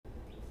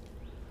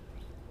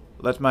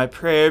Let my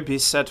prayer be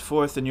set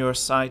forth in your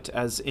sight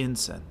as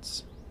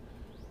incense,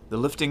 the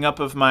lifting up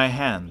of my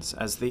hands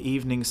as the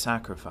evening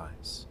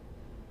sacrifice.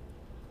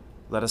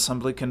 Let us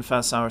humbly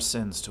confess our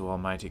sins to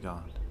Almighty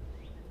God.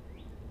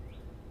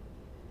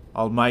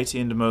 Almighty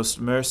and most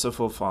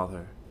merciful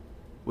Father,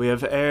 we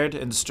have erred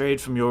and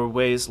strayed from your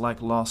ways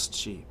like lost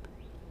sheep.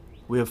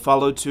 We have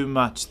followed too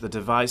much the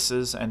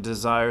devices and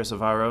desires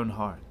of our own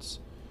hearts.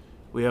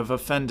 We have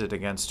offended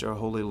against your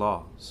holy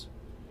laws.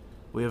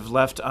 We have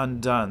left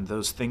undone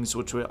those things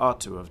which we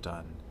ought to have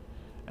done,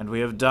 and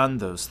we have done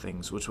those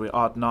things which we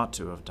ought not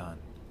to have done.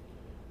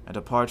 And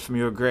apart from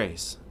your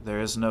grace, there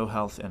is no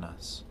health in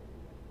us.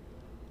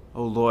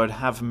 O Lord,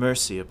 have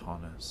mercy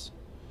upon us.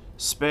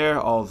 Spare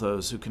all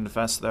those who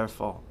confess their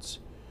faults.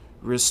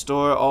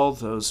 Restore all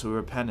those who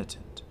are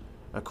penitent,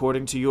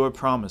 according to your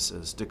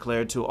promises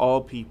declared to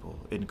all people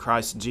in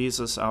Christ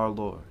Jesus our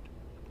Lord.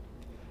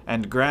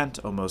 And grant,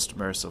 O most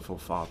merciful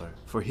Father,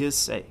 for his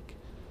sake,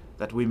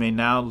 that we may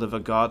now live a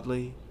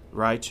godly,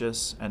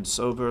 righteous, and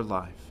sober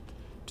life,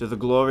 to the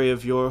glory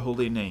of your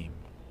holy name.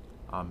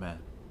 Amen.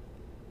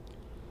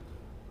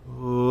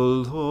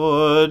 O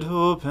Lord,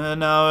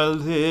 open our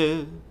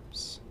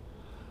lips,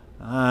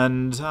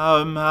 and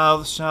our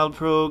mouth shall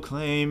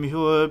proclaim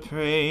your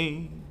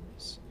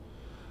praise.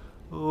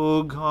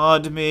 O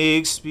God,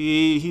 make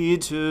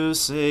speed to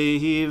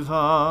save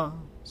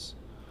us.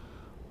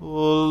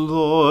 O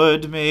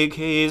Lord, make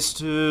haste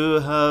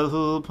to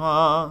help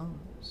us.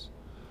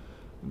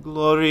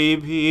 Glory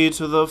be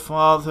to the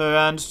Father,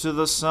 and to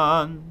the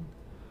Son,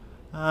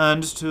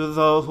 and to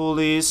the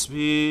Holy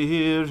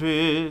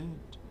Spirit,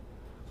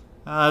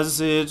 as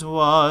it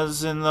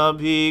was in the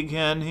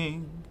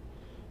beginning,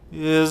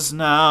 is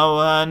now,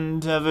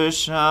 and ever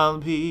shall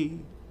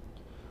be,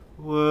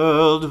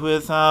 world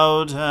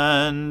without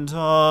end.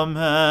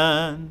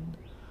 Amen.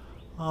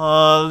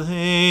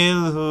 Alleluia.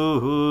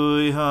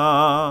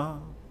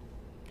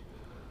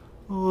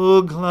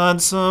 O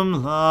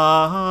gladsome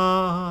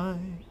light,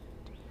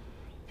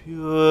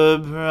 pure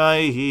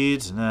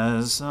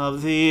brightness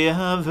of the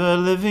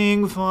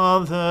ever-living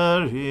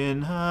Father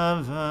in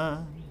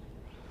heaven,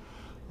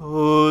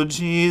 O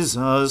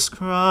Jesus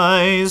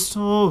Christ,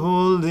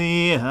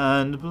 holy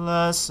and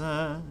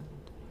blessed,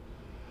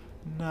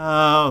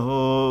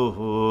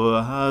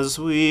 now as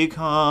we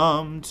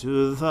come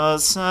to the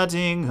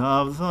setting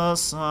of the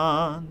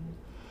sun,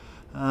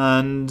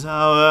 and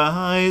our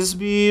eyes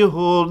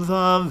behold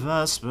the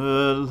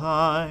vesper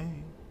light,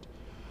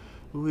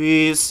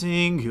 we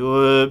sing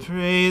your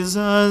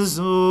praises,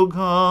 O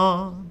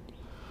God,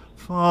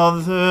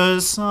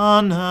 Father,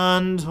 Son,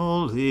 and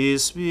Holy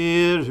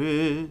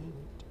Spirit.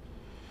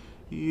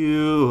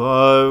 You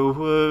are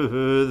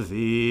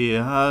worthy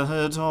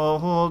at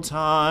all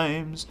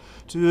times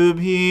to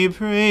be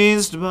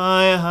praised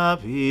by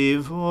happy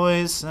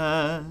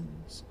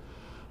voices,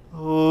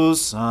 O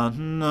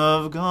Son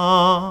of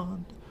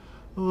God,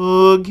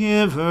 O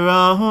Giver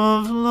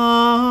of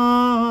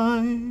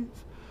life,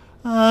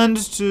 and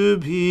to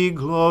be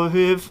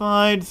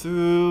glorified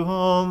through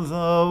all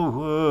the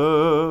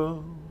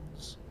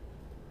worlds.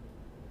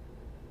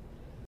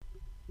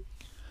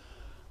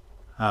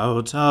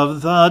 Out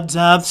of the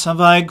depths have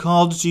I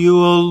called you,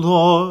 O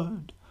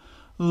Lord.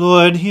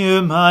 Lord,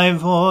 hear my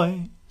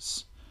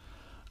voice.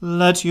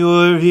 Let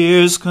your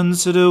ears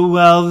consider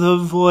well the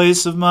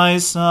voice of my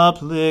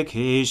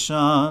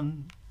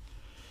supplication.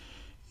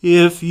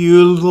 If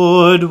you,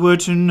 Lord, were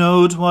to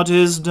note what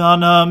is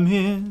done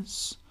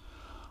amiss,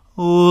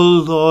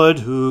 O Lord,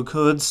 who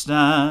could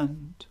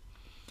stand?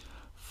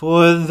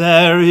 For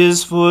there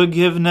is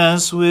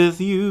forgiveness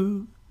with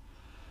you,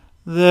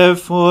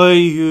 therefore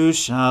you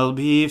shall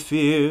be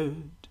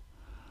feared.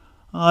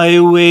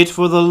 I wait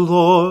for the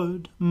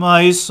Lord,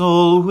 my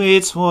soul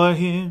waits for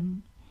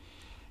him.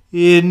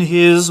 In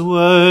his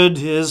word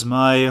is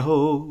my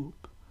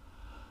hope.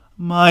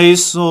 My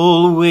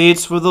soul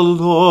waits for the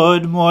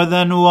Lord more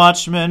than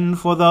watchmen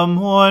for the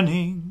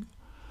morning,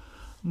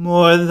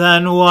 more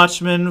than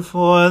watchmen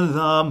for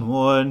the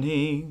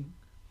morning.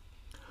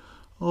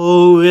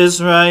 O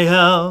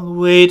Israel,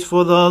 wait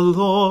for the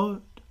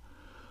Lord,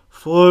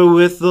 for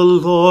with the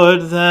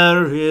Lord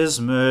there is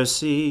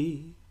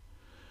mercy.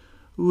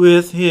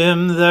 With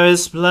him there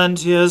is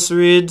plenteous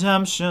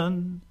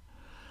redemption,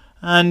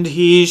 and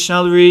he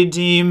shall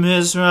redeem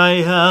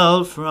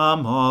Israel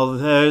from all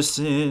their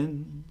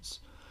sins.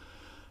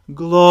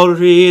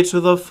 Glory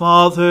to the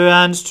Father,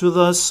 and to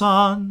the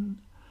Son,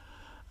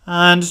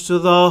 and to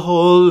the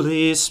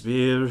Holy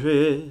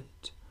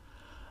Spirit,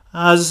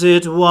 as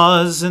it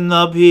was in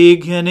the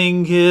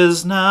beginning,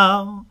 is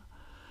now,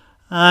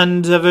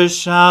 and ever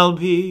shall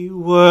be,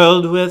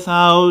 world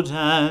without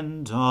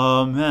end.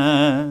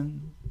 Amen.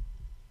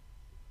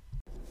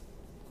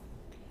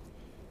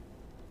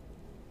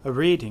 A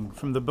reading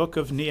from the book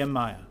of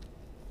Nehemiah.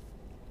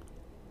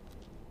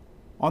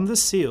 On the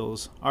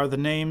seals are the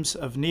names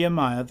of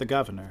Nehemiah the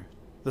governor,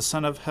 the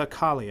son of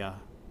Hakaliah,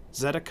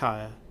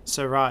 Zedekiah,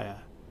 Seraiah,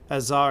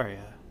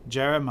 Azariah,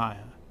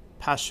 Jeremiah,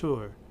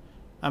 Pashur,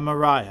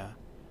 Amariah,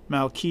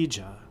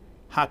 Malchijah,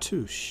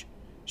 Hattush,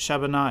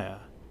 Shebaniah,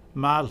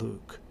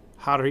 Maluk,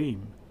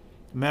 Harim,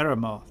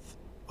 Meremoth,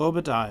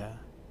 Obadiah,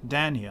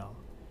 Daniel,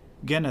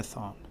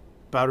 Ginethon,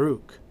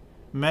 Baruch,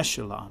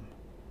 Meshullam,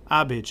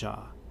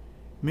 Abijah,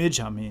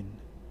 Mijamin,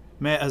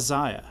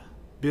 Meaziah,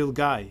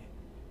 Bilgai,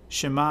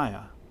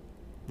 Shemaiah.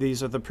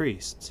 These are the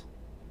priests.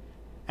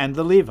 And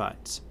the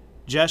Levites,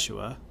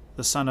 Jeshua,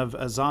 the son of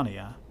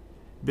Azaniah,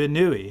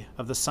 Binui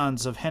of the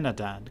sons of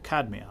Henadad,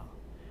 Kadmiel,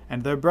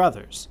 and their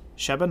brothers,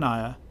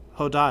 Shebaniah,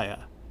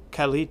 Hodiah,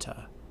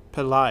 Kelita,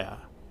 Peliah,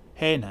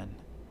 Hanan,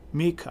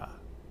 Micah,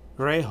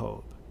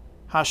 Rehob,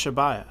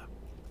 Hashabiah,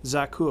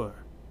 Zakur,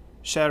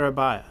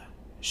 Sherebiah,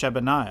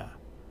 Shebaniah,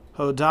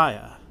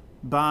 Hodiah,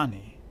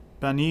 Bani,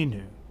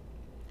 Baninu.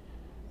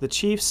 The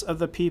chiefs of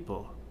the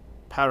people,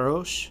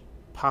 Parosh,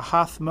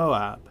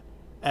 Pahath-Moab,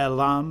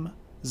 Elam,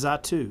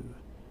 Zatu,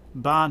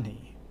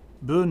 Bani,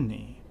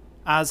 Bunni,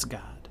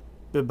 Azgad,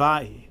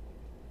 Bebai,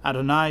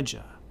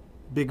 Adonijah,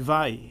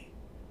 Bigvai,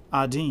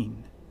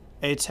 Adin,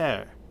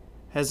 Eter,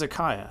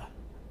 Hezekiah,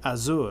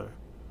 Azur,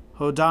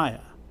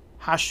 Hodiah,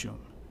 Hashum,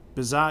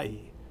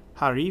 Bezai,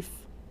 Harif,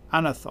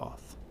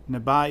 Anathoth,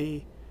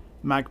 Nebai,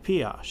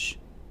 Magpiash,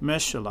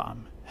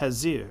 Meshullam,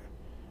 Hezir,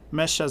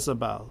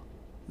 Meshezabel,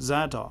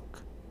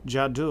 Zadok,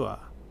 Jaddua,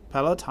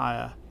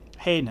 Pelatiah,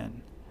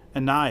 Hanan,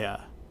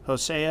 Anaiah,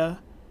 Hosea,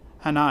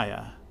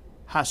 Hanaiah,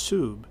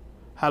 Hasub,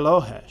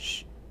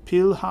 Halohesh,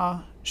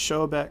 Pilha,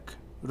 Shobek,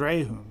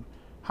 Rehum,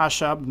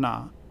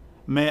 Hashabnah,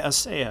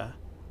 Maaseiah,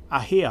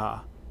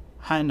 Ahia,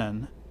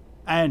 Hanan,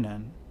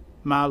 Anan,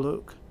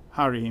 Maluk,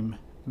 Harim,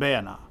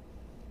 Baanah.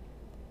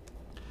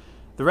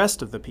 The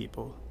rest of the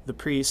people, the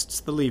priests,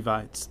 the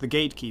Levites, the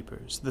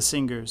gatekeepers, the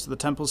singers, the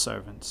temple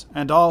servants,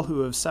 and all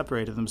who have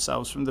separated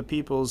themselves from the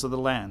peoples of the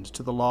land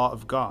to the law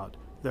of God,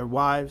 their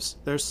wives,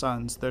 their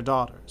sons, their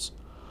daughters,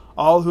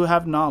 all who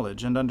have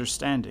knowledge and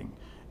understanding,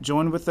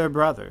 join with their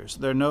brothers,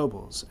 their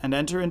nobles, and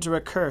enter into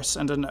a curse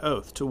and an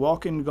oath to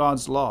walk in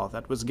God's law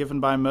that was given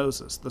by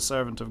Moses, the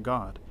servant of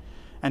God,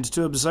 and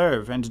to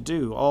observe and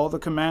do all the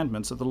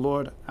commandments of the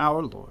Lord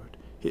our Lord,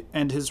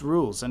 and his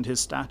rules and his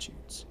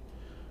statutes.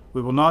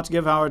 We will not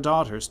give our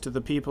daughters to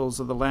the peoples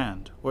of the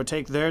land, or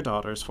take their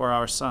daughters for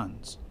our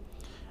sons.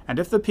 And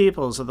if the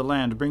peoples of the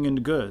land bring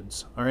in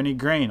goods, or any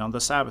grain on the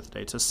Sabbath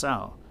day to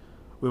sell,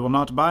 we will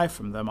not buy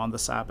from them on the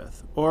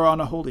Sabbath, or on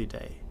a holy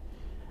day.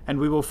 And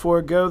we will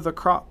forego the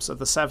crops of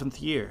the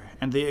 7th year,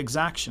 and the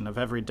exaction of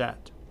every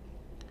debt.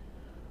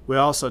 We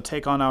also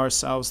take on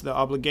ourselves the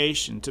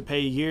obligation to pay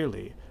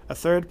yearly a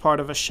third part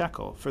of a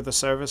shekel for the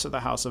service of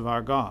the house of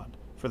our God,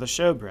 for the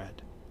showbread,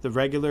 the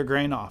regular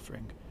grain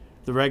offering,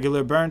 the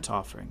regular burnt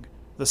offering,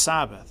 the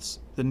Sabbaths,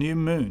 the new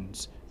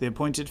moons, the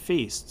appointed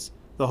feasts,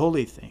 the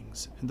holy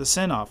things, and the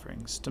sin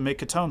offerings, to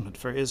make atonement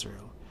for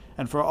Israel,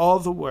 and for all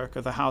the work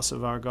of the house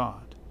of our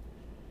God.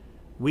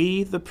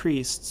 We, the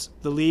priests,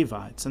 the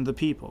Levites, and the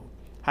people,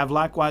 have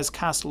likewise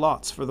cast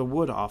lots for the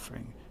wood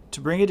offering,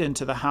 to bring it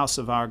into the house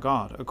of our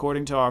God,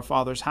 according to our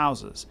fathers'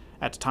 houses,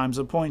 at times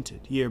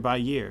appointed, year by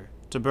year,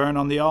 to burn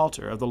on the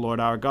altar of the Lord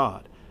our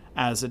God,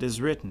 as it is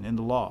written in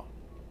the law.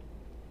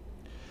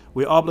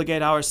 We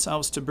obligate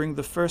ourselves to bring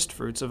the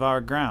firstfruits of our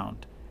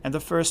ground, and the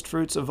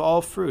firstfruits of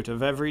all fruit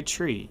of every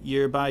tree,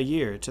 year by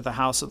year, to the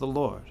house of the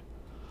Lord.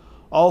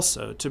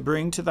 Also to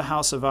bring to the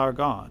house of our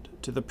God,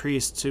 to the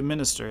priests who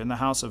minister in the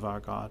house of our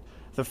God,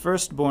 the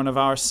firstborn of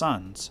our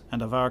sons,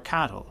 and of our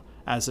cattle,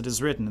 as it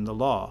is written in the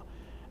law,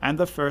 and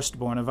the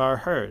firstborn of our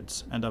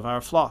herds, and of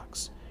our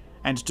flocks,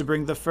 and to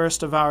bring the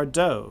first of our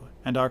dough,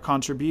 and our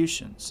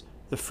contributions,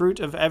 the fruit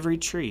of every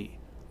tree,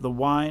 the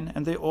wine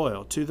and the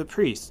oil, to the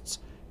priests,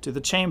 to the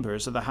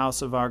chambers of the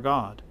house of our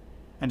God,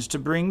 and to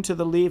bring to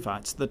the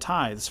Levites the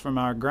tithes from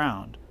our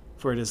ground,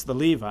 for it is the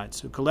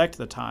Levites who collect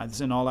the tithes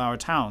in all our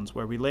towns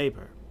where we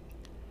labor.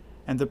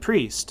 And the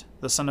priest,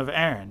 the son of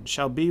Aaron,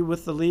 shall be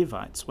with the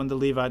Levites when the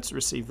Levites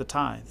receive the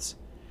tithes.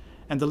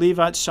 And the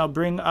Levites shall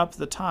bring up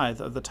the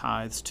tithe of the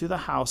tithes to the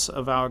house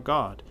of our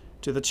God,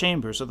 to the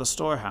chambers of the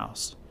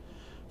storehouse.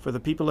 For the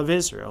people of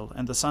Israel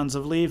and the sons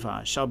of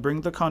Levi shall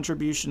bring the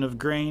contribution of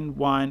grain,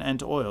 wine,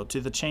 and oil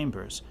to the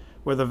chambers,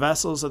 where the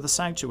vessels of the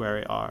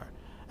sanctuary are,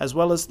 as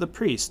well as the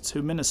priests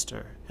who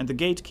minister, and the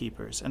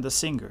gatekeepers and the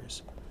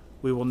singers.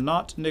 We will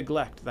not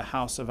neglect the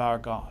house of our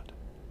God.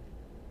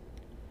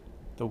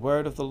 The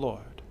word of the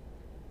Lord.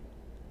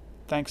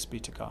 Thanks be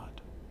to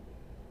God.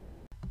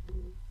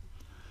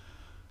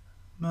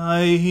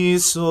 My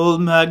soul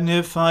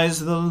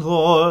magnifies the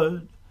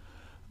Lord.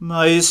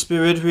 My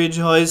spirit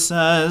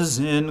rejoices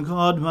in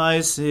God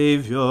my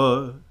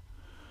Saviour.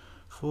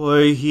 For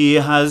he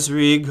has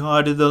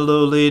regarded the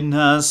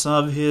lowliness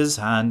of his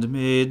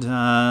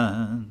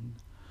handmaiden.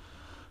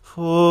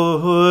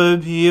 For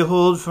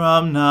behold,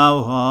 from now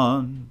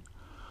on,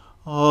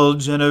 all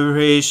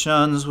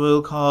generations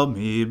will call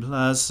me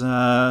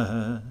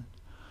blessed.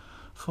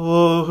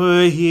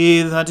 For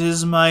he that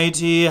is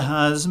mighty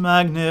has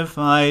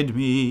magnified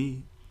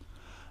me,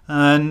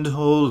 and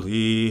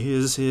holy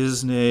is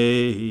his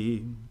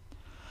name.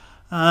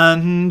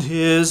 And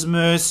his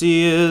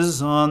mercy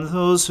is on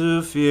those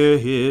who fear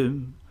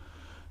him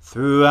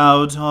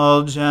throughout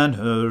all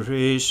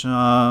generations.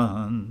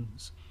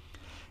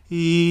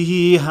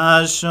 He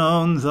has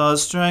shown the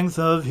strength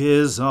of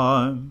his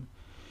arm.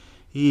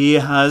 He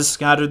has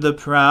scattered the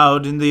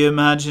proud in the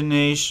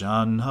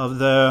imagination of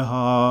their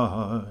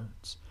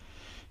hearts.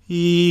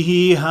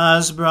 He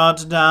has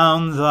brought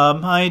down the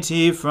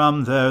mighty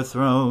from their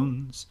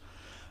thrones,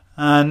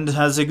 and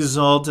has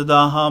exalted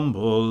the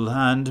humble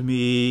and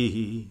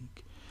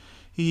meek.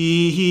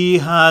 He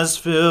has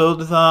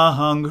filled the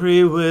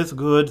hungry with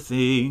good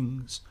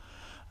things,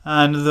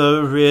 and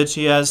the rich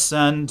he has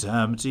sent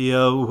empty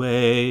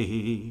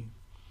away.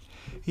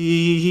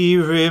 He,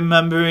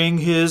 remembering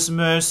his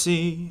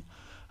mercy,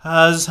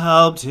 has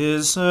helped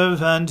his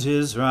servant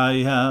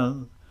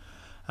Israel,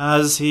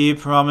 as he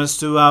promised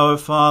to our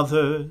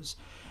fathers,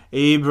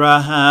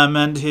 Abraham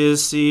and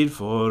his seed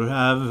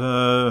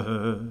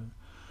forever.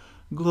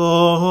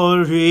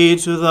 Glory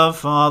to the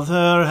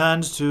Father,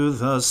 and to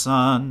the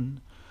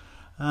Son,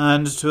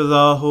 and to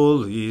the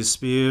Holy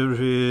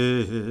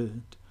Spirit,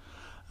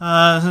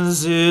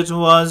 as it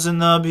was in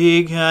the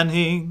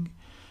beginning,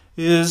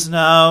 is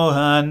now,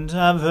 and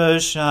ever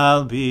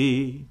shall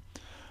be,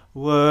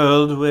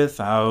 world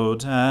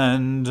without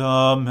end.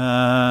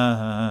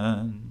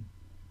 Amen.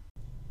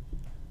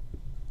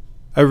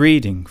 A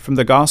reading from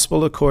the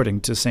Gospel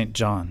according to St.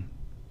 John.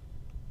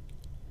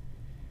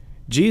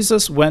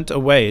 Jesus went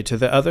away to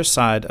the other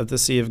side of the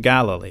Sea of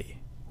Galilee,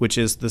 which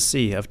is the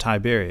Sea of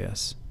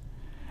Tiberias.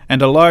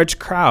 And a large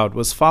crowd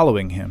was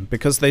following him,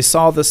 because they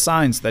saw the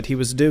signs that he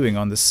was doing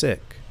on the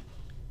sick.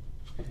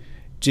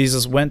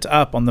 Jesus went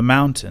up on the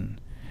mountain,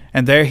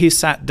 and there he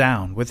sat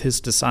down with his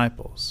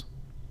disciples.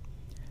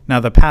 Now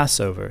the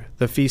Passover,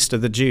 the feast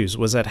of the Jews,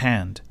 was at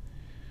hand.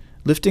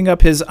 Lifting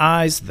up his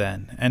eyes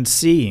then, and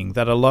seeing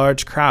that a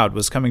large crowd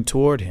was coming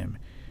toward him,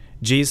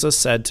 Jesus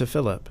said to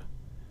Philip,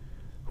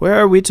 "Where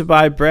are we to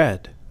buy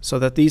bread, so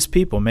that these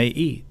people may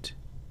eat?"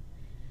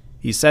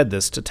 He said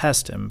this to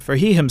test him, for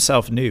he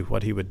himself knew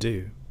what he would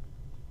do.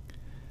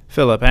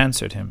 Philip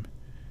answered him,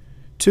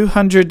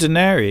 200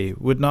 denarii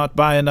would not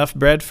buy enough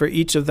bread for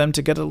each of them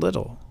to get a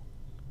little.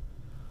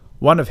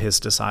 One of his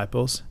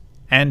disciples,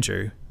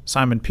 Andrew,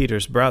 Simon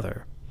Peter's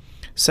brother,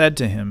 said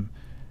to him,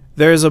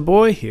 "There is a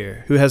boy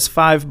here who has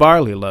 5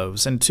 barley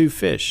loaves and 2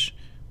 fish,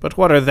 but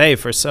what are they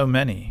for so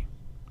many?"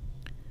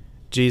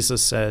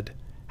 Jesus said,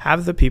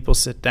 "Have the people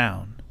sit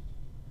down."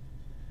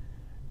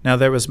 Now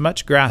there was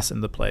much grass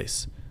in the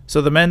place,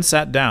 so the men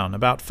sat down,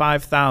 about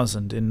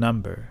 5,000 in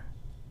number.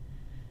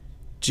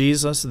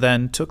 Jesus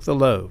then took the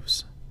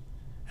loaves,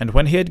 and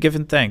when he had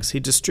given thanks, he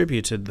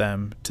distributed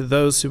them to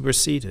those who were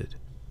seated,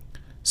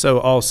 so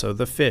also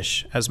the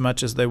fish as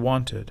much as they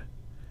wanted.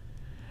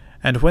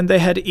 And when they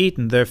had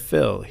eaten their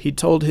fill, he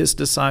told his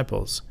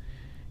disciples,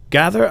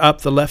 "Gather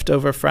up the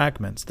leftover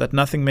fragments, that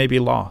nothing may be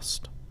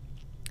lost."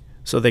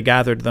 So they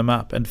gathered them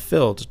up, and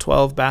filled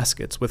 12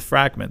 baskets with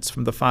fragments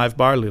from the 5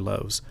 barley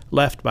loaves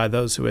left by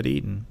those who had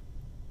eaten.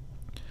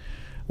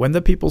 When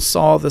the people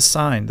saw the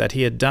sign that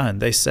he had done,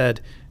 they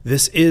said,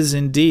 "This is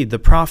indeed the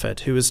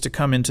prophet who is to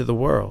come into the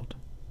world."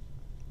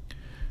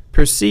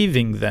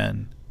 Perceiving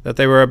then that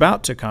they were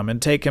about to come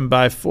and take him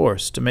by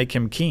force to make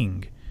him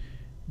king,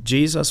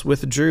 Jesus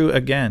withdrew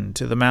again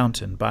to the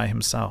mountain by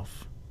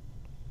himself.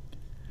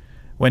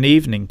 When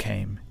evening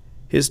came,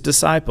 his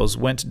disciples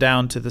went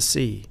down to the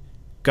sea,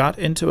 got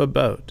into a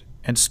boat,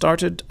 and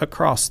started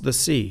across the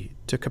sea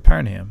to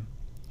Capernaum.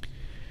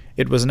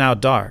 It was now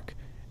dark,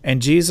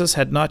 and Jesus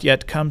had not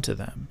yet come to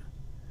them.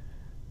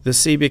 The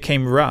sea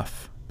became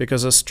rough,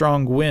 because a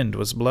strong wind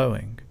was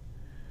blowing.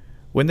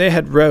 When they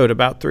had rowed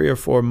about 3 or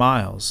 4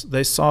 miles,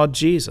 they saw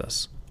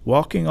Jesus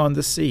walking on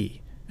the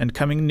sea and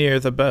coming near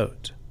the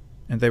boat,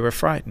 and they were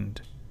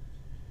frightened.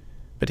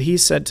 But he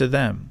said to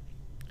them,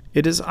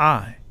 "It is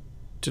I.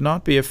 Do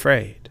not be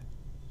afraid."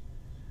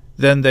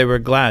 Then they were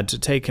glad to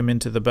take him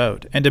into the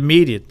boat, and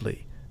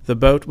immediately the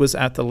boat was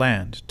at the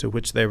land to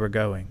which they were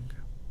going.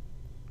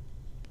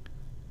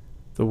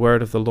 The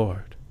word of the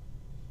Lord.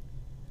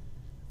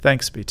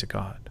 Thanks be to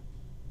God.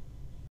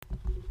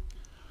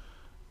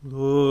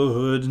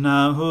 Lord,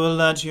 now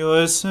let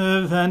your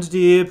servant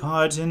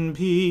depart in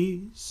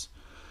peace,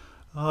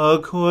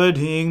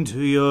 according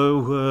to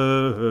your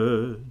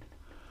word.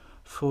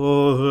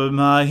 For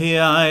my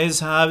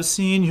eyes have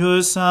seen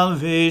your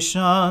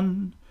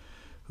salvation,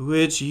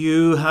 which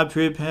you have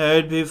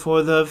prepared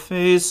before the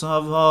face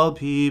of all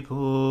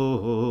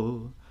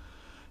people,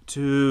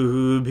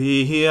 to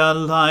be a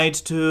light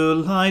to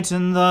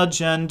lighten the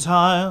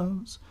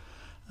Gentiles,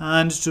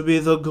 and to be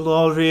the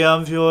glory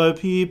of your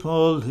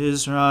people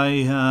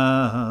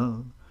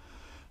Israel.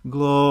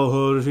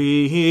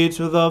 Glory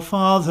to the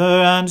Father,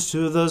 and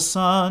to the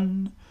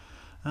Son,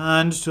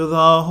 and to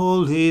the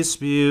Holy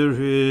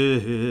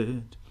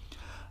Spirit,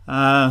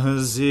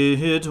 as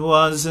it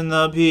was in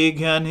the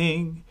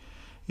beginning,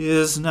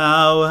 is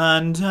now,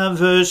 and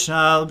ever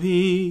shall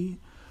be,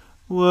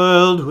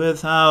 world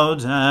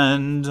without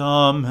end.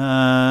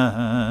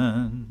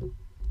 Amen.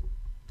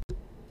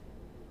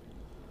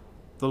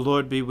 The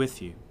Lord be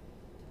with you.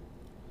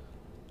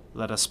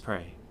 Let us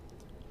pray.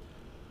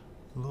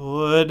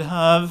 Lord,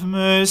 have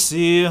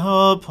mercy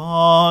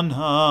upon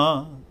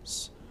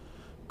us.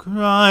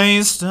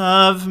 Christ,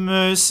 have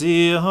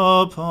mercy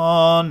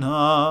upon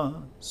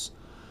us.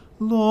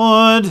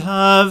 Lord,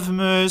 have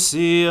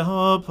mercy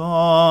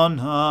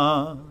upon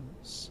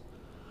us.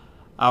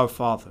 Our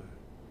Father,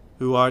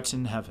 who art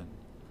in heaven,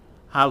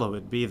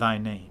 hallowed be thy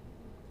name.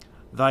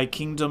 Thy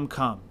kingdom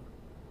come,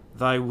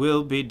 thy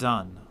will be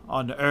done,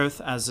 on earth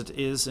as it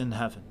is in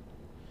heaven.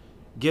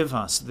 Give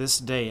us this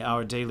day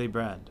our daily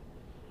bread,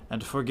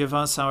 and forgive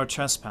us our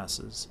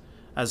trespasses,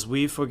 as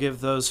we forgive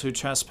those who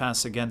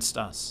trespass against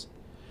us.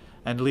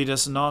 And lead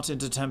us not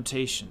into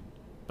temptation,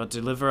 but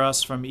deliver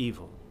us from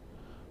evil.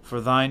 For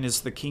thine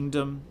is the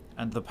kingdom,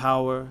 and the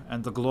power,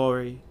 and the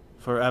glory,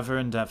 forever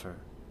and ever.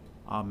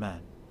 Amen.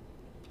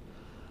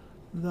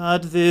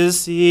 That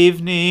this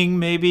evening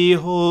may be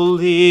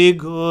holy,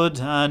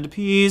 good, and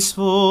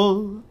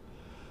peaceful,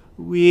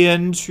 we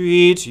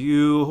entreat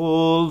you,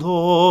 O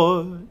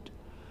Lord,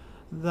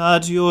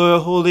 that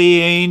your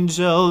holy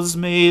angels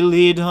may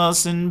lead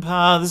us in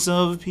paths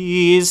of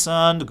peace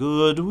and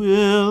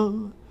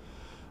goodwill.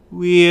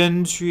 We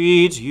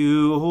entreat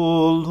you,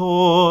 O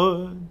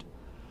Lord,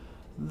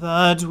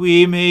 that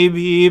we may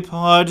be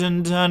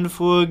pardoned and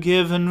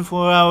forgiven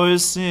for our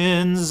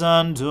sins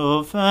and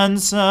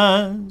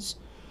offenses.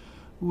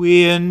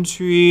 We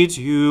entreat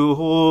you,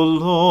 O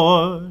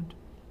Lord,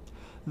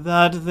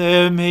 that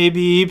there may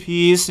be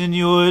peace in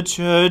your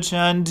church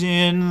and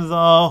in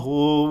the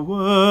whole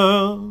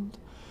world.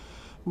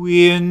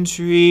 We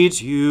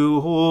entreat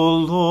you, O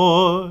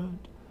Lord,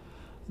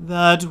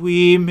 that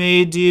we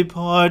may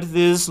depart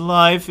this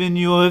life in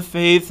your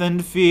faith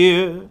and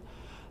fear,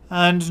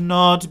 and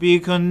not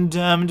be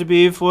condemned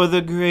before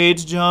the great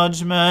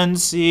judgment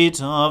seat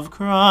of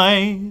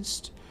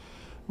Christ.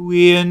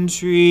 We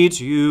entreat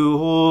you,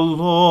 O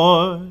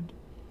Lord,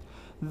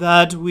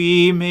 that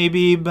we may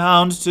be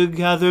bound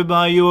together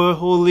by your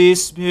Holy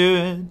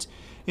Spirit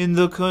in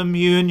the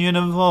communion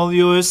of all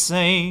your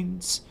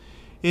saints,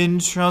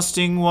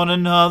 entrusting one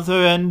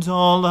another and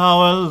all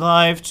our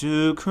life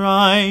to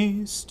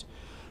Christ.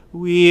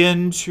 We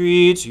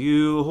entreat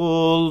you,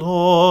 O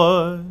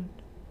Lord.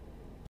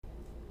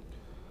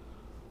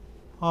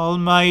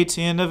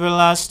 Almighty and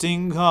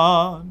everlasting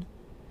God,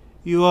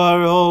 you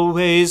are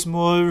always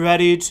more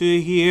ready to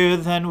hear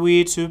than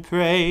we to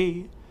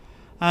pray,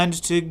 and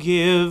to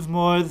give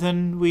more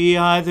than we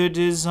either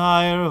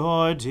desire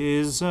or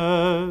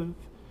deserve.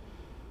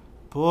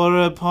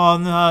 Pour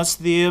upon us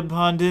the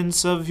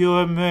abundance of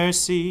your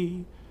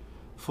mercy,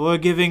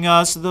 forgiving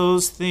us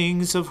those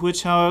things of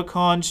which our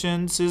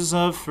conscience is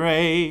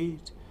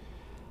afraid,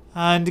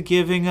 and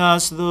giving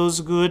us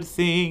those good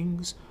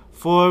things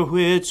for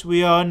which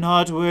we are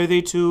not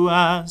worthy to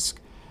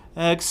ask,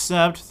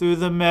 except through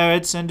the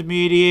merits and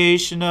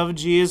mediation of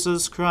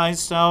Jesus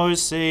Christ our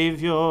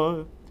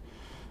Saviour,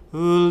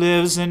 who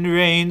lives and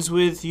reigns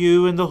with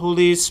you in the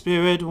Holy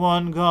Spirit,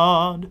 one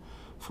God,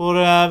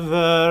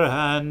 forever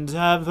and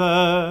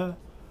ever.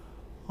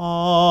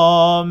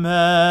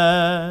 Amen.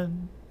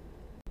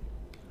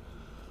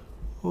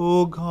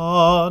 O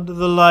God,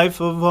 the life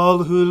of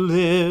all who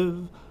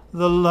live,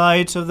 the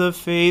light of the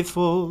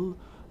faithful,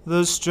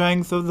 the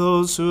strength of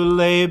those who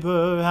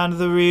labor, and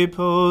the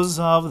repose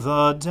of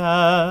the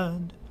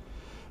dead,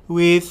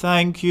 we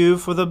thank you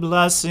for the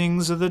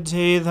blessings of the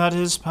day that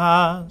is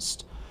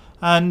past,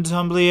 and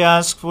humbly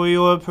ask for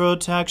your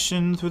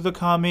protection through the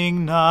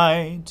coming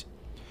night.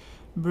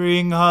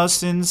 Bring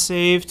us in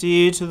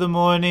safety to the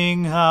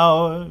morning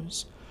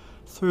hours,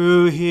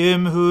 through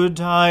him who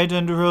died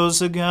and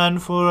rose again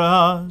for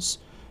us,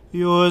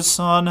 your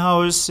Son,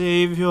 our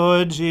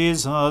Saviour,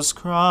 Jesus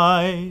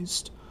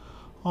Christ.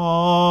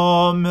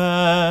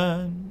 Amen.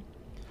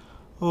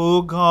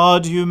 O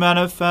God, you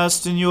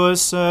manifest in your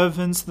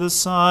servants the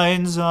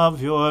signs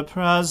of your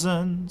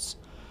presence.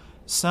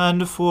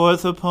 Send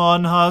forth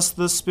upon us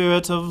the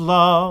Spirit of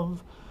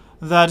love,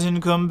 that in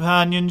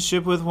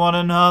companionship with one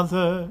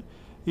another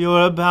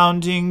your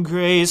abounding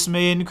grace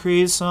may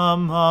increase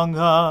among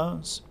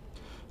us.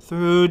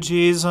 Through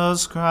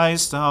Jesus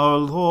Christ our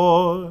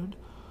Lord.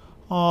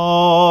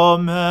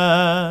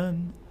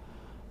 Amen.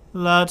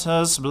 Let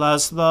us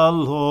bless the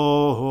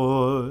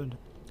Lord.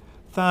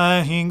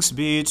 Thanks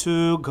be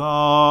to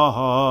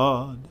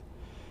God.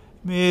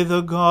 May the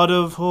God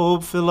of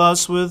hope fill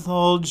us with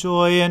all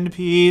joy and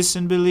peace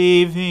in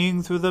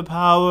believing through the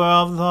power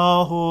of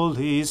the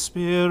Holy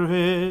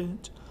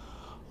Spirit.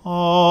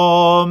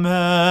 Amen.